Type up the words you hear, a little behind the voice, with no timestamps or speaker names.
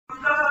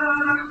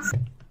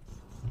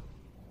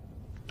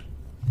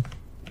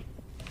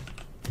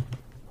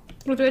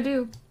What do I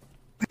do?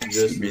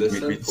 Just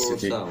listen for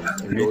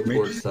sounds and go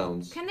towards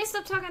sounds. Can they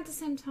stop talking at the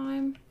same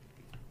time?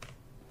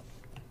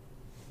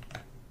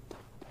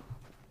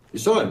 You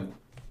saw him.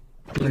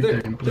 Kill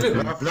him. Kill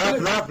him. Left.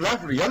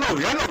 Yellow,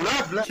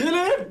 left. Kill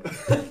him.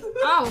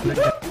 Oh.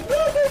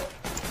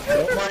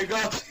 Oh my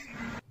god.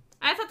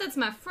 I thought that's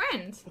my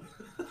friend.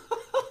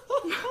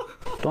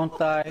 Don't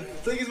die.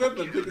 Take his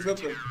weapon.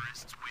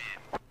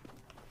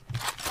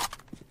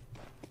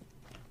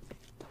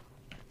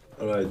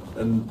 Alright,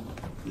 and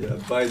yeah,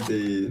 buy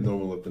the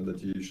normal weapon that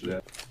you usually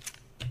have.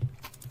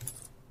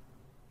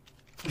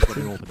 Got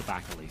it all for the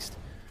back at least.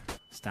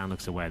 Stan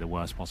looks away at the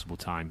worst possible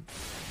time.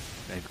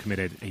 They've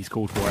committed. He's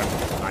called for it.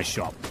 Nice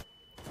shot.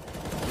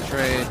 The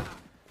trade.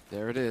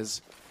 There it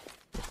is.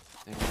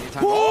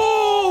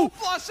 Whoa!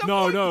 Flusha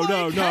No.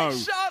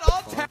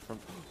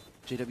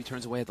 JW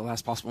turns away at the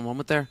last possible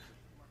moment there.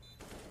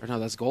 Or no,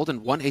 that's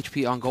Golden. 1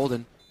 HP on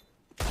Golden.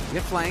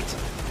 Get flanked.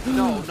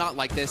 No, not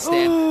like this,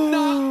 Stan.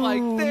 Not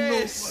like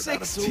this.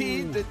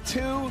 16 to 2.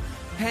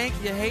 Hank,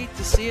 you hate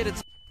to see it.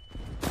 It's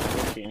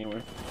Okay,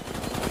 anyway.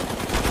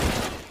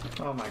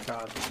 Oh my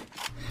god.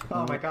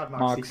 Oh my god,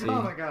 Moxie.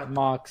 Oh my god.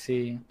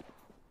 Moxie.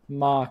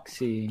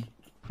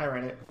 Hi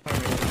Reddit.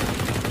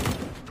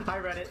 Hi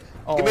Reddit.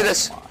 Oh, Give me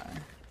this.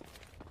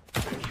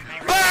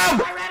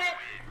 Hi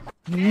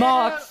Reddit!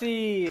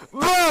 Moxie!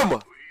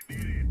 Boom,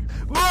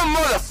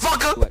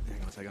 motherfucker! Wait,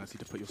 hang on a second, I need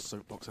to put your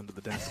soapbox under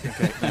the desk.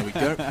 Okay, there we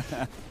go.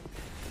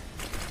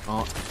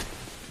 Art,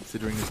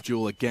 considering this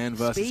duel again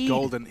versus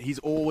Golden, he's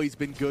always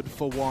been good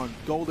for one.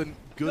 Golden,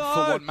 good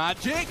for one.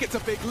 Magic, it's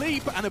a big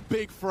leap and a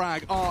big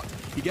frag. Art,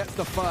 he gets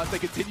the first, they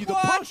continue the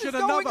push and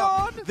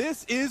another.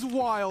 This is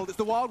wild. It's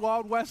the wild,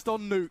 wild west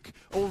on Nuke.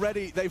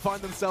 Already, they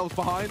find themselves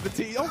behind the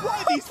T. Oh, what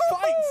are these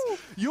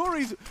fights?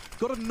 Yuri's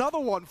got another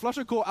one.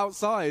 Flusha caught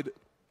outside.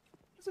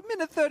 There's a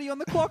minute 30 on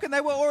the clock and they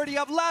were already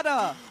up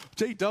ladder.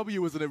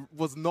 JW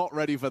was not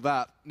ready for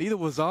that. Neither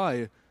was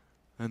I.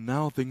 And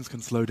now things can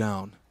slow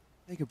down.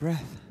 Take a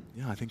breath.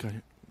 Yeah, I think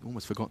I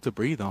almost forgot to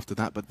breathe after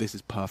that, but this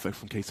is perfect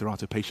from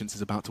curator. Patience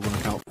is about to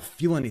work out.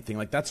 Feel anything.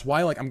 Like, that's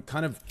why, like, I'm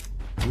kind of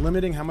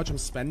limiting how much I'm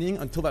spending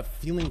until that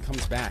feeling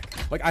comes back.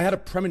 Like, I had a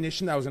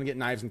premonition that I was going to get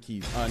knives and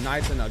keys.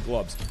 Knives and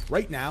gloves.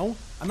 Right now,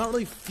 I'm not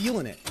really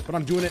feeling it, but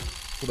I'm doing it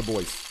for the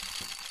boys.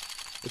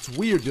 It's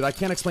weird, dude. I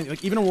can't explain it.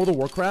 Like, even in World of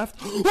Warcraft.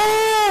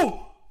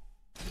 Oh!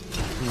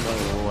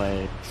 No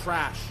way.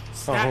 Trash.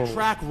 Stat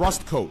track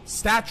rust coat.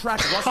 Stat track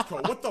rust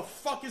coat. What the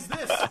fuck is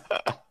this?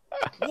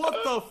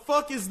 What the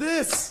fuck is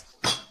this?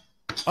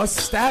 A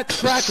stat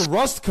track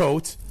rust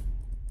coat?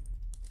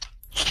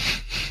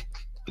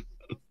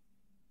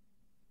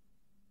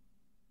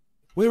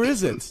 Where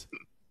is it?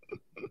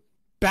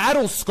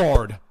 Battle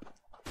scarred.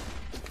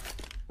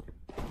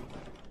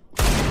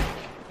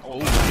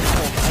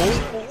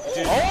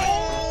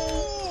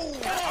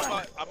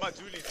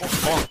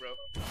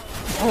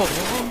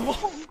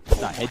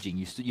 Start hedging.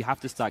 You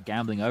have to start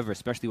gambling over,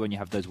 especially when you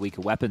have those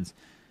weaker weapons.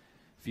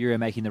 Fury are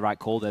making the right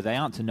call there. They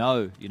aren't to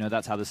know,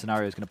 that's how the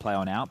scenario is going to play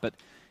on out. But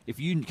if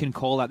you can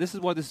call out, this is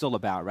what this is all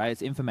about, right?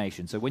 It's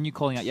information. So when you're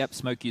calling out, yep,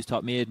 smoke use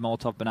top mid,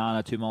 Molotov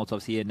banana, 2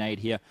 Molotovs here, nade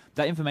here,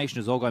 that information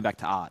is all going back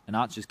to Art. And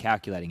Art's just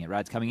calculating it, right?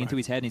 It's coming into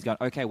his head and he's going,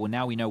 okay, well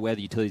now we know where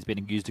the utility's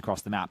being used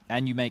across the map.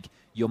 And you make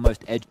your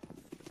most edge.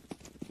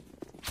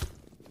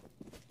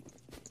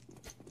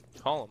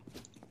 Call him.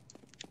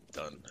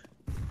 Done.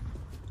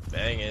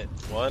 Bang it.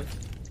 One.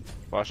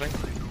 Flashing.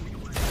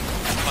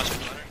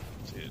 Flashing ladder.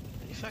 Dude,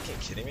 are you fucking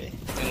kidding me?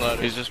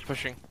 Ladder. He's just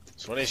pushing.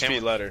 It's 1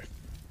 HP ladder.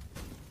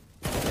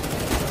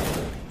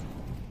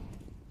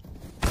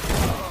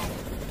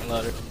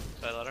 Ladder.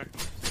 Side ladder.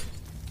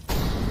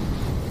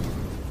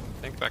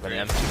 Think back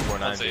there.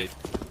 M249.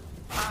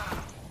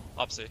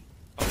 Opsy.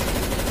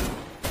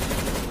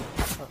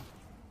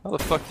 How the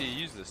fuck do you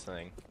use this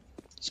thing?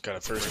 Just got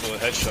a first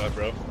bullet headshot,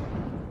 bro.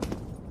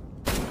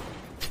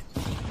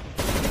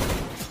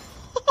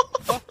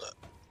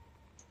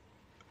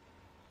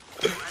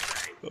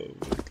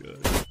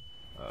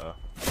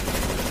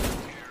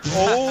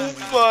 Oh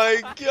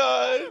my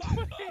god!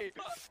 Wait,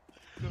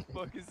 the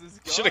fuck is this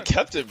guy? Should have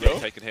kept it, bro.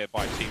 Taken here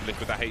by Team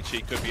Liquid. The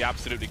HE could be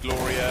absolutely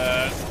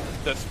glorious.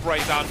 The spray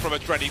down from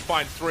Adreni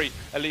finds 3.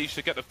 Elise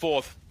should get the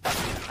 4th.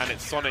 And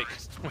it's Sonic.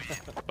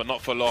 But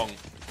not for long.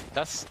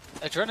 That's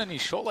Adreni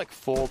shot like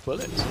 4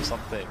 bullets or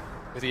something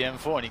with the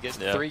M4 and he gets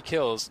 3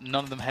 kills.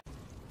 None of them hit.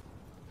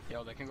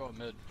 Yo, they can go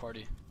mid.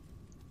 Party.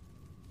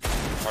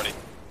 Party.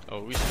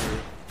 Oh, we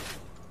screwed.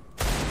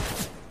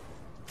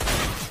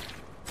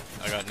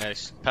 I got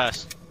nice.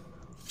 Pass.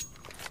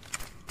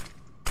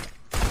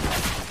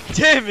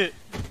 Damn it!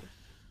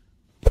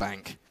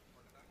 Bank.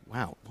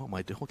 Wow, what am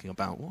I talking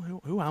about?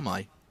 Who am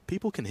I?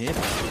 People can hear me.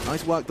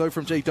 Nice work though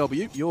from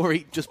JW.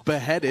 Yuri just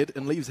beheaded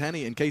and leaves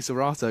Henny and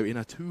curator in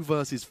a 2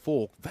 versus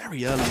 4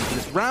 very early into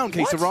this round.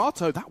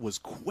 Curator, that was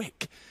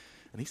quick.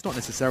 And he's not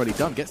necessarily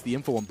done. Gets the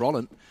info on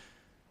Brollant.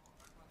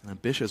 An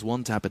ambitious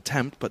one-tap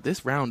attempt, but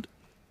this round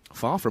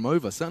Far from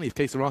over. Certainly if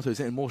Curator is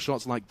hitting more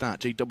shots like that,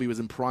 JW is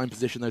in prime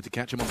position, though, to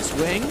catch him on the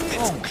swing.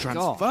 It's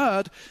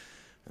transferred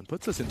and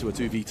puts us into a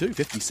 2v2.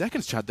 50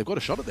 seconds, Chad. They've got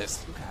a shot at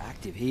this. Look how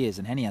active he is,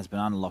 and Henny has been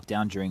under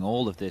lockdown during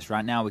all of this.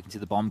 Right now, we can see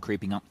the bomb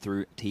creeping up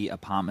through T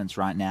apartments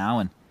right now,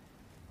 and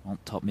on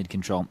top mid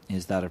control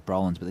is that of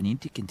Brolins, but they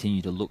need to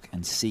continue to look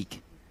and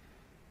seek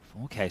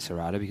for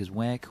Curator, because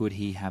where could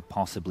he have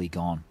possibly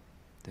gone?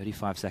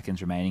 35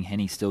 seconds remaining.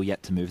 Henny still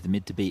yet to move. The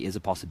mid to B is a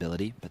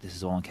possibility, but this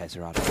is all on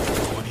Curator.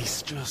 Oh, and he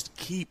just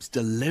keeps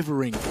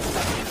delivering.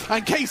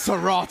 And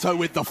Curator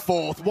with the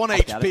fourth. 1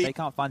 HP. If they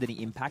can't find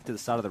any impact at the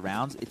start of the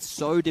rounds, it's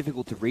so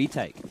difficult to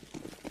retake.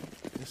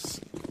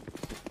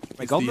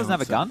 Wait, Golden doesn't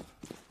have a gun?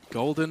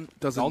 Golden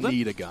doesn't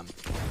need a gun.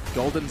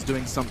 Golden's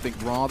doing something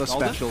rather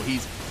special.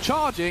 He's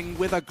charging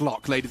with a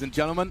Glock, ladies and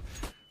gentlemen.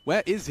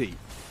 Where is he?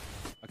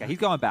 Okay, he's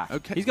going back.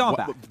 Okay, he's going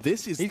back.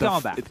 This is he's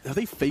going back. Are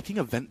they faking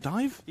a vent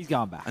dive? He's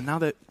going back. And now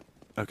they're...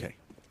 Okay.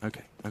 Well,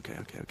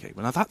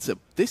 now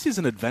this is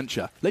an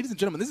adventure. Ladies and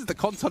gentlemen, this is the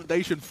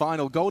consolidation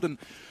final. Golden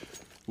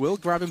will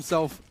grab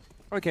himself.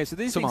 Okay, so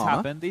these things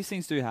happen. These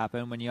things do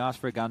happen when you ask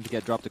for a gun to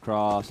get dropped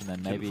across, and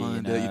then maybe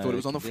you thought it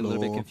was on the floor. A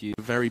little bit confused.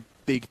 A very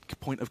big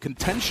point of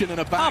contention in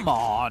a back. Come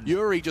on!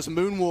 Yuri just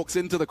moonwalks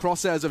into the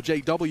crosshairs of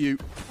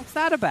JW. What's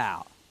that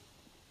about?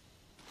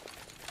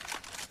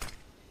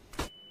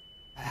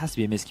 It has to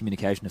be a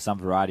miscommunication of some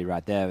variety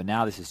right there, and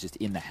now this is just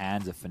in the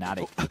hands of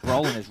Fnatic.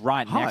 Brolin is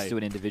right next to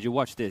an individual.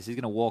 Watch this. He's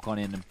going to walk on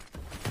in. And...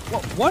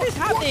 What is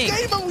happening? What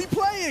game are we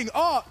playing?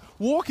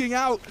 Walking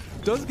out,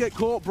 does get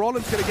caught.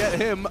 Brolin's going to get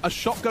him. A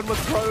shotgun was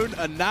thrown,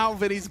 and now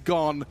Vinny's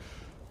gone.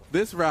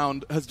 This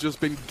round has just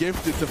been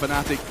gifted to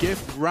Fnatic.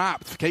 Gift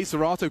wrapped.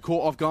 Curator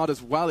caught off guard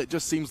as well. It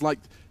just seems like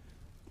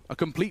a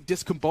complete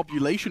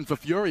discombobulation for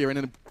Furia in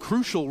a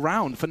crucial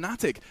round.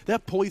 Fnatic, they're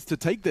poised to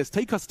take this.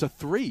 Take us to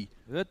 3.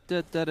 Jeez,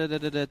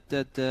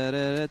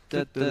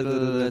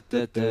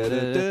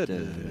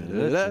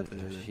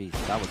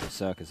 that was a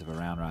circus of a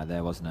round right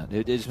there, wasn't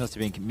it? It just must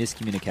have been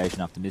miscommunication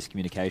after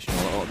miscommunication,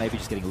 or maybe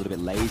just getting a little bit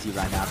lazy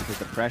right now because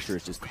the pressure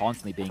is just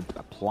constantly being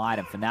applied.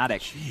 And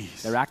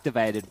Fnatic, they're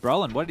activated.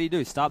 Brolin, what did he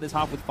do? Start this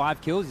half with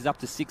 5 kills. He's up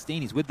to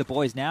 16. He's with the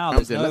boys now.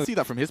 Let's see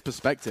that from his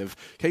perspective.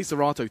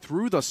 Curator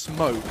through the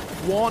smoke.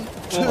 1,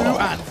 2,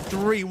 and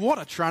 3. What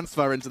a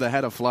transfer into the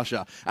head of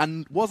flusha.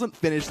 And wasn't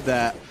finished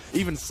there,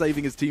 even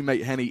saving his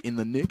teammate Henny in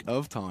the nick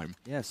of time.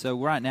 Yeah, so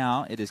right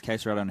now it is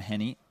Curator and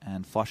Henny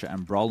and flusha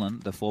and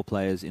Brolin, the 4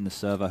 players in the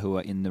server who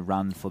are in the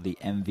run for the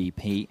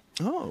MVP.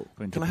 Oh,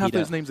 can I have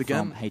those names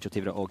again? From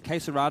HLTV.org.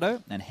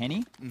 Curator and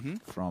Henny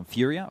from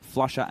Furia,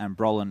 flusha and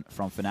Brolin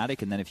from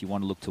Fnatic, and then if you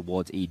want to look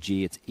towards EG,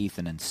 it's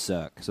Ethan and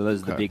Cirque. So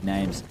those are the big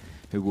names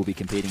who will be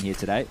competing here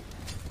today.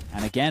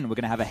 And again, we're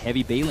going to have a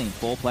heavy B-lane.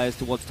 4 players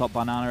towards top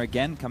banana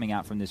again, coming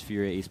out from this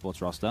Furia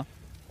esports roster.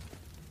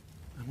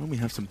 And when we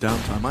have some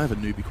downtime, I have a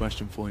newbie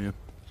question for you.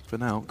 For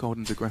now,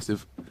 Golden's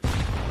aggressive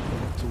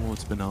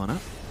towards banana.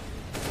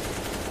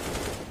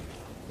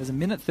 There's a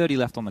minute 30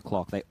 left on the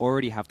clock. They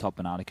already have top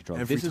banana control.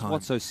 This is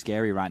what's so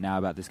scary right now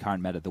about this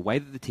current meta. The way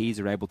that the Ts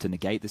are able to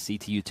negate the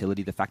CT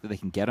utility, the fact that they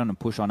can get on and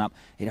push on up,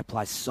 it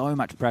applies so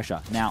much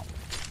pressure. Now,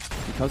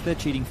 because they're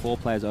cheating 4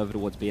 players over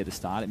towards B at the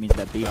start, it means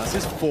that B... This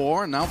is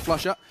 4, and now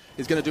flusha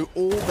is going to do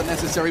all the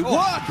necessary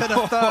work and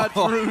a third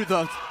through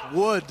the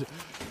wood.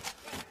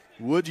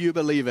 Would you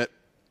believe it?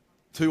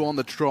 2 on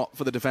the trot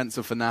for the defense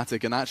of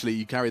Fnatic, and actually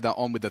you carry that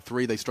on with the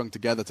 3 they strung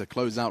together to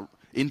close out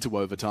into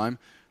overtime.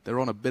 They're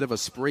on a bit of a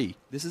spree.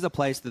 This is a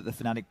place that the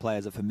Fnatic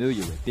players are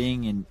familiar with,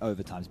 being in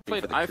overtimes.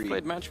 I've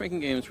played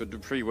matchmaking games with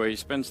Dupree where he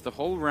spends the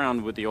whole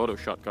round with the auto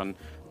shotgun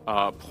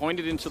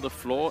pointed into the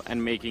floor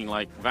and making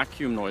like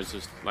vacuum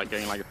noises, like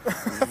getting like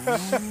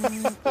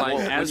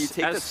as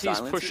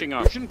he's pushing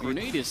up.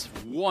 Grenade is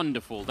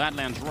wonderful. That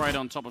lands right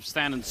on top of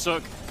Stan and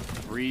Cirque.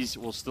 Breeze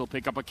will still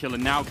pick up a kill,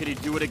 and now can he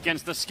do it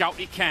against the scout?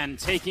 He can,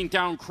 taking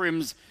down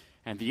Crims,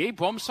 and the A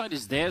bomb site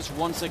is theirs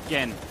once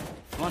again.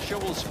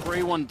 flusha will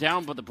spray one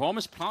down, but the bomb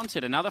is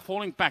planted, and now they're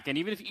falling back, and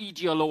even if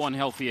EG are low on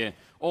health here,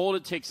 all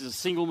it takes is a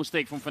single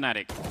mistake from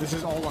Fnatic. This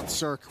is all on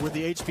Cirque. With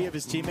the HP of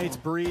his teammates,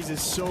 Breeze is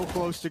so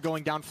close to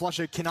going down.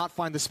 flusha cannot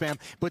find the spam,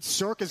 but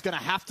Cirque is going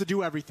to have to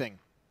do everything.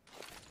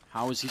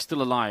 How is he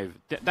still alive?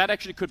 That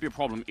actually could be a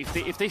problem.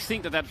 If they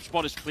think that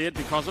spot is cleared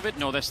because of it,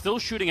 no, they're still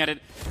shooting at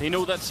it. They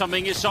know that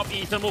something is up.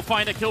 Ethan will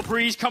find a kill.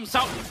 Breeze comes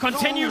out,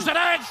 continues an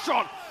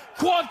headshot.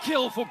 Quad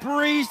kill for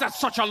Breeze. That's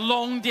such a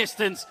long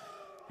distance.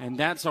 And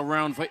that's a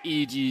round for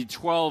EG,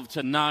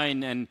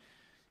 12-9, and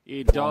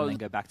it does... Then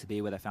go back to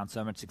B where they found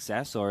so much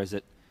success, or is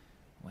it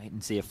wait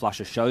and see if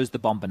flusha shows the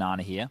bomb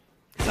banana here?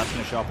 That's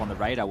going to show up on the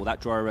radar. Will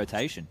that draw a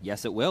rotation?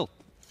 Yes, it will.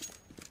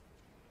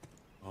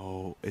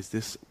 Oh, is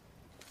this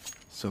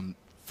some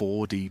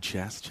 4D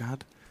chess,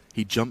 Chad?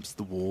 He jumps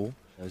the wall,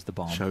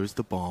 shows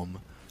the bomb,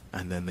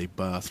 and then they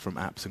burst from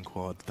apps and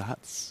quad.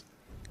 That's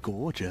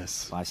gorgeous.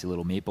 Spicy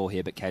little meatball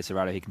here, but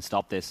Curator, he can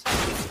stop this.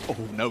 Oh,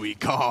 no, he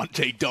can't.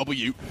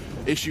 JW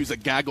issues a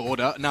gag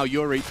order. Now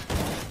Yuri,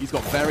 he's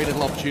got very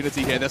little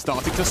opportunity here. They're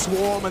starting to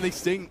swarm, and they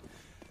sting.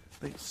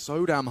 They're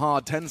so damn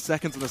hard. 10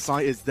 seconds on the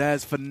site is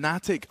theirs.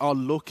 Fnatic are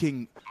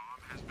looking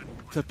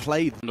to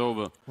play.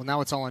 Well,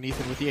 now it's all on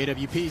Ethan with the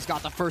AWP. He's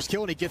got the first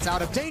kill, and he gets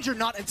out of danger.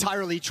 Not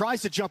entirely.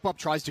 Tries to jump up,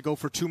 tries to go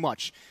for too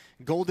much.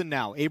 Golden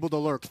now able to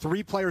lurk.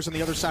 3 players on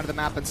the other side of the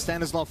map, and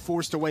Stanislav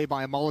forced away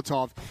by a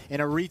Molotov,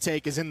 and a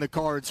retake is in the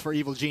cards for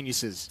Evil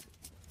Geniuses.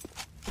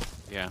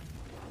 Yeah,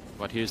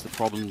 but here's the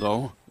problem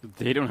though.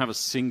 They don't have a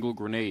single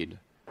grenade.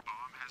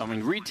 I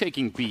mean,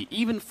 retaking B,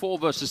 even 4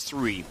 versus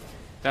 3,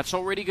 that's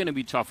already going to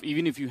be tough,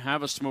 even if you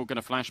have a smoke and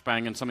a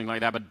flashbang and something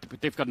like that,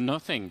 but they've got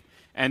nothing.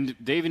 And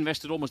they've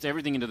invested almost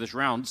everything into this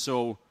round,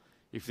 so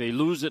if they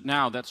lose it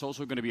now, that's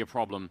also going to be a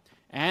problem.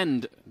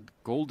 And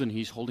Golden,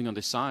 he's holding on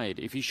this side.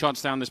 If he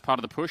shuts down this part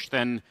of the push,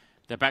 then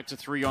they're back to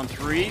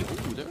 3-on-3.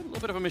 Ooh, they're a little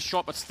bit of a missed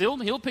shot, but still,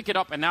 he'll pick it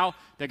up, and now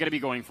they're going to be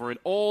going for it.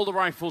 All the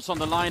rifles on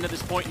the line at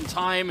this point in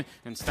time,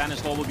 and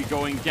Stanislav will be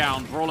going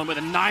down. Brolin with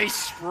a nice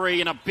spray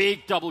and a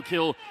big double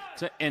kill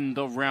to end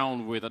the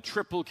round with a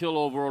triple kill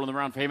overall in the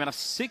round for him, and a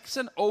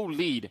 6-0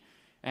 lead.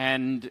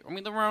 And, I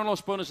mean, the round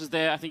loss bonus is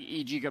there. I think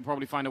EG could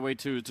probably find a way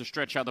to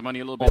stretch out the money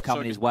a little bit.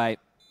 Coming his way.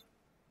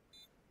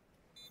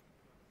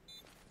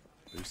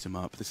 Boost him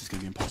up. This is going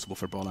to be impossible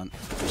for Brolin.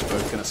 They're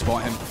both going to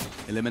spot him.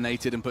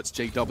 Eliminated and puts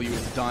JW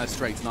into dire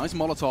straits. Nice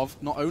Molotov.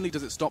 Not only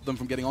does it stop them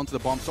from getting onto the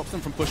bomb, stops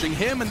them from pushing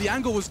him, and the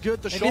angle was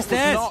good. The shot was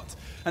not.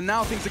 And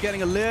now things are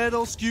getting a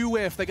little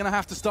skew-whiff. They're going to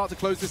have to start to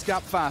close this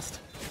gap fast.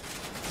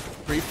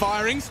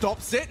 Pre-firing,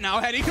 stops it. Now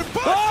Henny can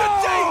push the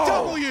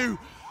JW!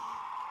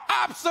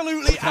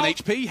 Absolutely 10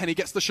 HP. Henny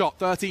gets the shot.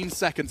 13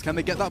 seconds. Can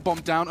they get that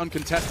bomb down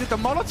uncontested? The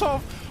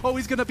Molotov. Oh,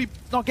 he's going to be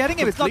not getting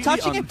him. It's not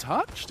touching him.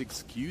 Untouched.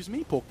 Excuse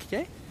me.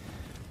 Pourquoi?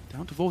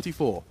 Down to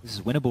 44. This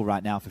is winnable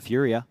right now for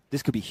Furia.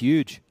 This could be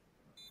huge.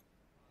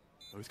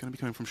 Oh, he's going to be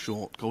coming from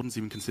short. Golden's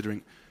even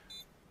considering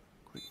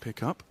quick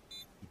pickup.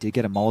 He did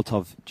get a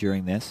Molotov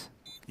during this.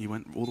 He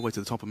went all the way to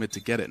the top of mid to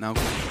get it. Now,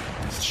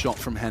 this shot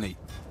from Henny.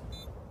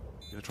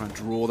 Going to try and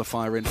draw the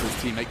fire in for his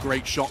teammate.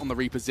 Great shot on the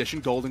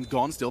reposition. Golden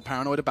gone. Still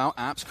paranoid about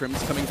apps.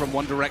 Crim's coming from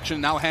one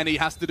direction. Now Henny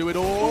has to do it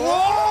all.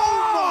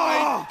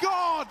 Oh my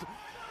God!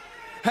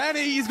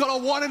 Henny, he's got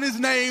a 1 in his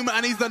name,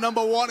 and he's the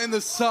 #1 in the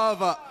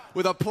server.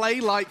 With a play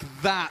like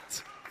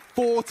that,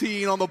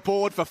 14 on the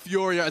board for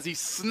Furia as he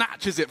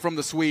snatches it from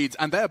the Swedes,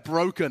 and they're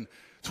broken.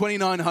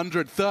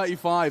 2,900,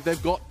 35,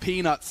 they've got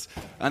peanuts,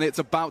 and it's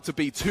about to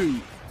be 2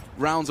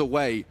 rounds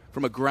away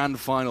from a grand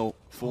final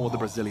for the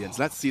Brazilians.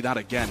 Let's see that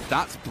again.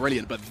 That's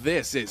brilliant, but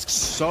this is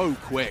so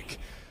quick.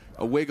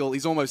 A wiggle,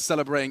 he's almost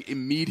celebrating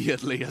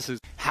immediately. As his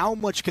How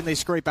much can they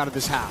scrape out of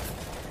this half?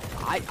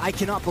 I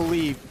cannot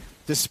believe,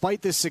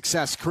 despite this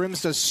success,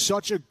 Crims does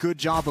such a good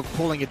job of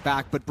pulling it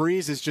back, but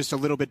Breeze is just a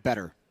little bit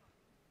better.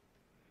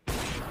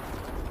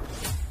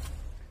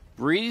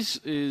 Breeze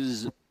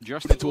is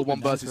just into a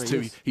 1 versus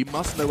 2. He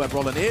must know where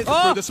Brolin is.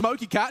 Oh! Through the smoke,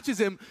 he catches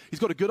him. He's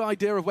got a good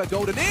idea of where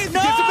Golden is. No!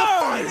 He gets him to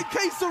find it.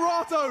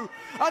 curator.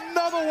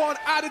 Another one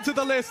added to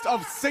the list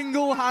of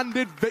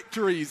single-handed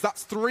victories.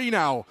 That's 3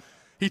 now.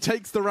 He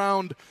takes the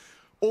round.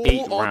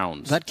 8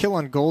 rounds. That kill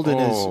on Golden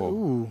is...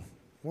 Ooh,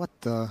 what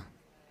the...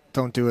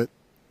 Don't do it.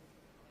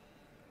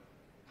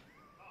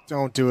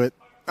 Don't do it.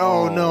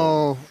 Oh,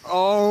 no.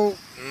 Oh.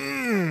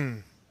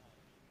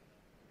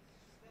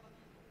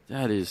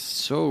 That is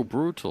so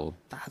brutal.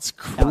 That's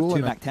Now cruel.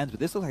 2 MAC-10s, but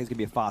this looks like it's going to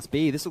be a fast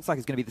B. This looks like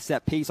it's going to be the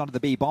set piece onto the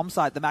B bomb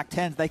site. The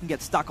MAC-10s, they can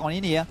get stuck on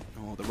in here.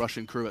 Oh, the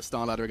Russian crew at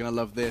Starladder are going to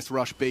love this.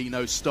 Rush B,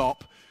 no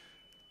stop.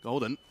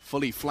 Golden,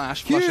 fully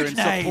flash. Flusha in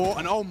support.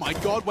 And oh my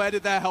God, where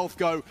did their health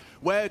go?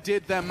 Where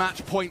did their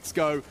match points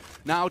go?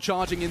 Now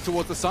charging in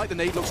towards the site. The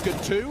nade looks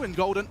good too. And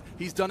Golden,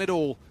 he's done it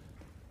all.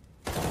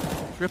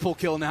 Triple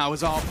kill now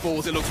as ARP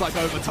falls. It looks like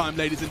overtime,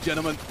 ladies and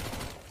gentlemen.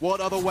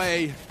 What other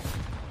way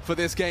for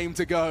this game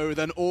to go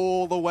than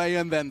all the way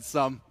and then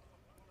some?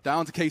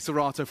 Down to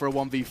curator for a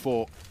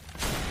 1v4.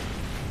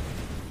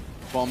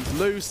 Bomb's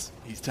loose.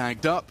 He's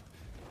tagged up.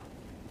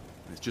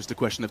 It's just a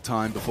question of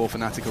time before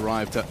Fnatic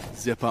arrive to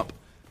zip up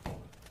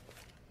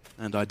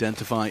and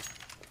identify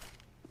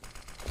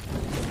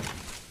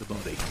the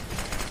body.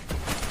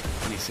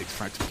 26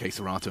 frags for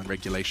curator in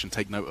regulation.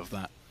 Take note of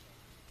that.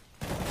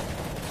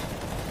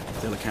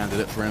 Still a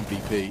candidate for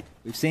MVP.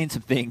 We've seen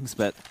some things,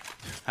 but...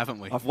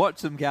 Haven't we? I've watched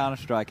some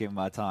Counter-Strike in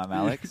my time,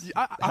 Alex.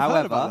 I've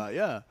heard about that,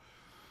 yeah.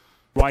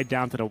 Right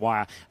down to the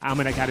wire.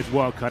 Amanek had his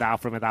work cut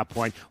out for him at that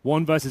point.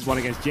 1 versus 1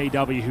 against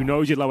JW, who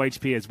knows you're low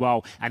HP as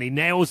well, and he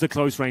nails the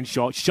close-range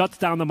shot, shuts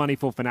down the money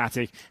for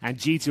Fnatic, and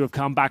G2 have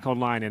come back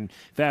online, and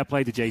fair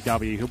play to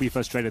JW. He'll be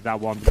frustrated at that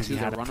one because he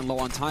had running low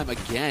on time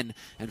again,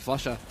 and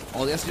flusha,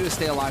 all he has to do is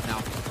stay alive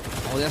now.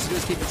 All he has to do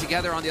is keep it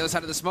together on the other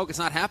side of the smoke. It's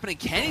not happening.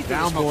 Can he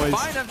down, boys.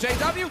 Find him.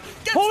 JW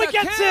gets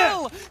the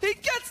kill! He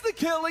gets the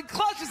kill and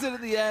clutches it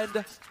in the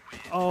end.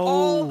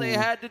 All they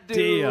had to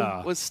do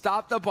was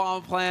stop the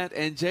bomb plant,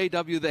 and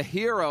JW, the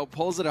hero,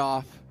 pulls it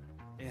off.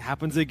 It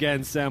happens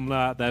again,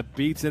 Semler. They're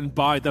beaten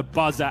by the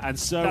buzzer, and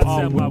so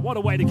Semler. What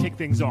a way to kick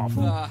things off.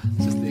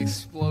 Just the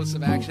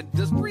explosive action.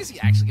 Does Breezy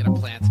actually get a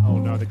plant? Oh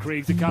no, the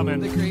Kriegs are coming.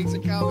 The Kriegs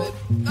are coming.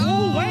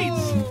 Oh, wait!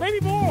 Maybe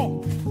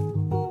more!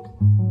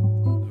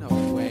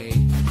 No way.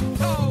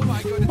 Oh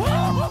my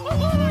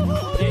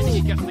goodness. Then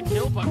he gets the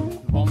kill, but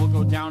bomb will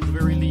go down at the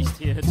very least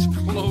here. It's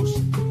close.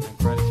 And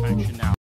Gratifaction now.